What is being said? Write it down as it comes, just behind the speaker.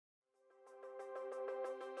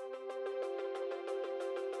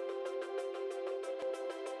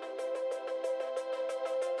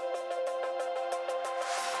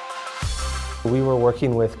We were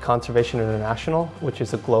working with Conservation International, which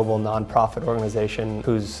is a global nonprofit organization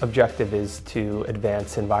whose objective is to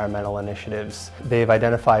advance environmental initiatives. They've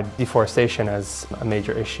identified deforestation as a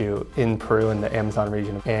major issue in Peru and the Amazon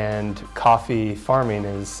region, and coffee farming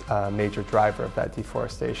is a major driver of that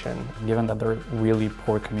deforestation. Given that there are really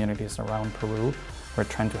poor communities around Peru, we're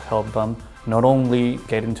trying to help them not only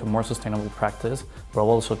get into more sustainable practice, but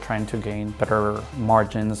also trying to gain better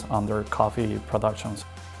margins on their coffee productions.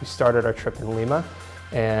 We started our trip in Lima,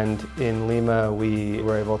 and in Lima we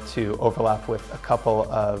were able to overlap with a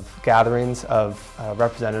couple of gatherings of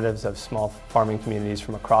representatives of small farming communities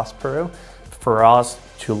from across Peru. For us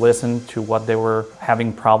to listen to what they were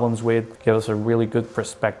having problems with gave us a really good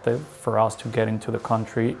perspective for us to get into the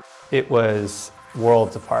country. It was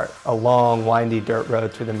worlds apart. A long, windy dirt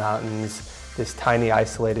road through the mountains, this tiny,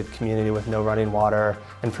 isolated community with no running water.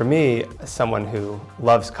 And for me, as someone who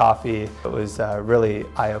loves coffee, it was really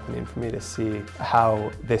eye-opening for me to see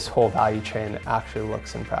how this whole value chain actually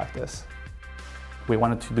looks in practice. We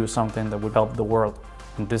wanted to do something that would help the world.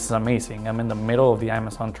 And this is amazing. I'm in the middle of the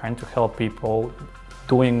Amazon trying to help people,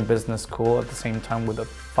 doing business cool at the same time with the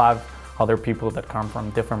 5 other people that come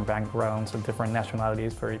from different backgrounds and different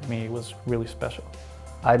nationalities. For me, it was really special.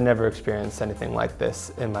 I'd never experienced anything like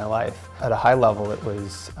this in my life. At a high level, it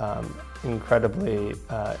was incredibly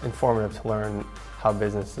informative to learn how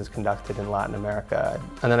business is conducted in Latin America.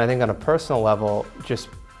 And then I think on a personal level, just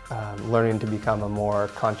learning to become a more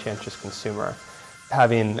conscientious consumer.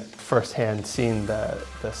 Having firsthand seen the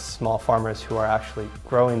small farmers who are actually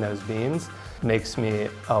growing those beans makes me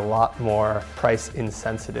a lot more price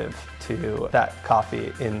insensitive to that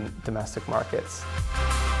coffee in domestic markets.